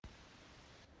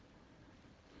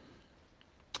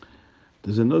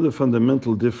There's another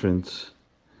fundamental difference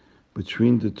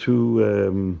between the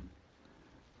two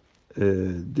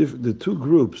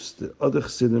groups, the other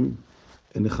Chassidim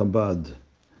and the Chabad,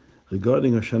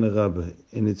 regarding Hoshana Rabbah,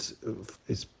 and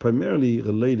it's primarily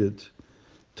related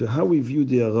to how we view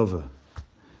the Arava.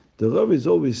 The Arava is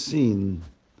always seen,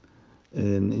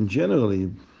 and in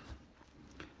generally,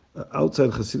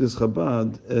 outside Hasidus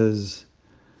Chabad, as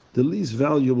the least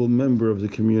valuable member of the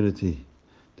community.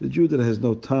 The Jew that has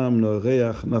no tam, no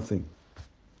reach, nothing.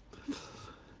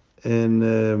 And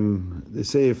they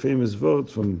say a famous word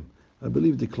from, I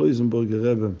believe, the Kloisenberger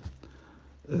Rebbe,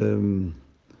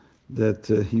 that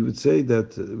he would say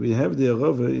that we have the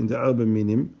Arava in the Arba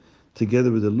Minim,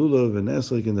 together with the Lulav and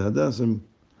Esrik and the Hadassim,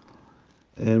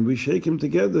 and we shake him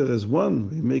together as one.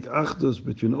 We make achdus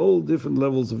between all different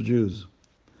levels of Jews.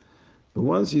 But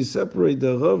once you separate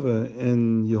the Arava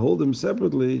and you hold them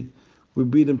separately, we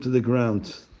beat them to the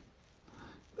ground.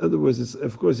 In other words,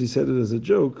 of course, he said it as a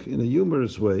joke, in a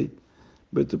humorous way,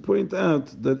 but to point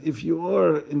out that if you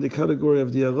are in the category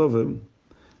of the Arava,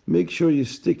 make sure you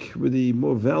stick with the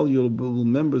more valuable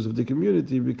members of the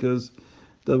community, because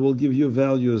that will give you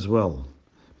value as well.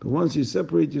 But once you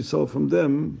separate yourself from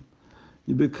them,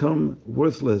 you become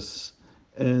worthless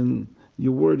and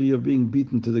you're worthy of being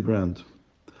beaten to the ground.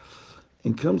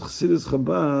 And comes Chassidus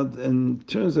Chabad and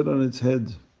turns it on its head.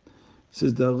 It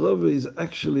says the Arava is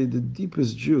actually the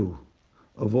deepest Jew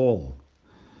of all.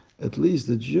 At least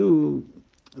the Jew,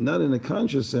 not in a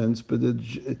conscious sense, but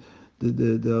the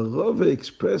Arava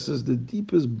expresses the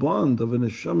deepest bond of an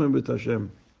neshama with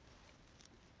Hashem.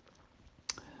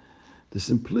 The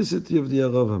simplicity of the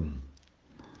Arava.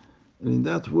 And in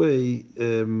that way,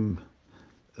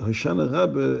 Hoshana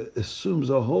Rabbah assumes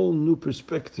a whole new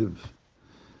perspective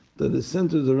that is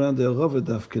centered around the Arava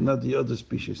dafka, not the other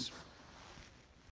species.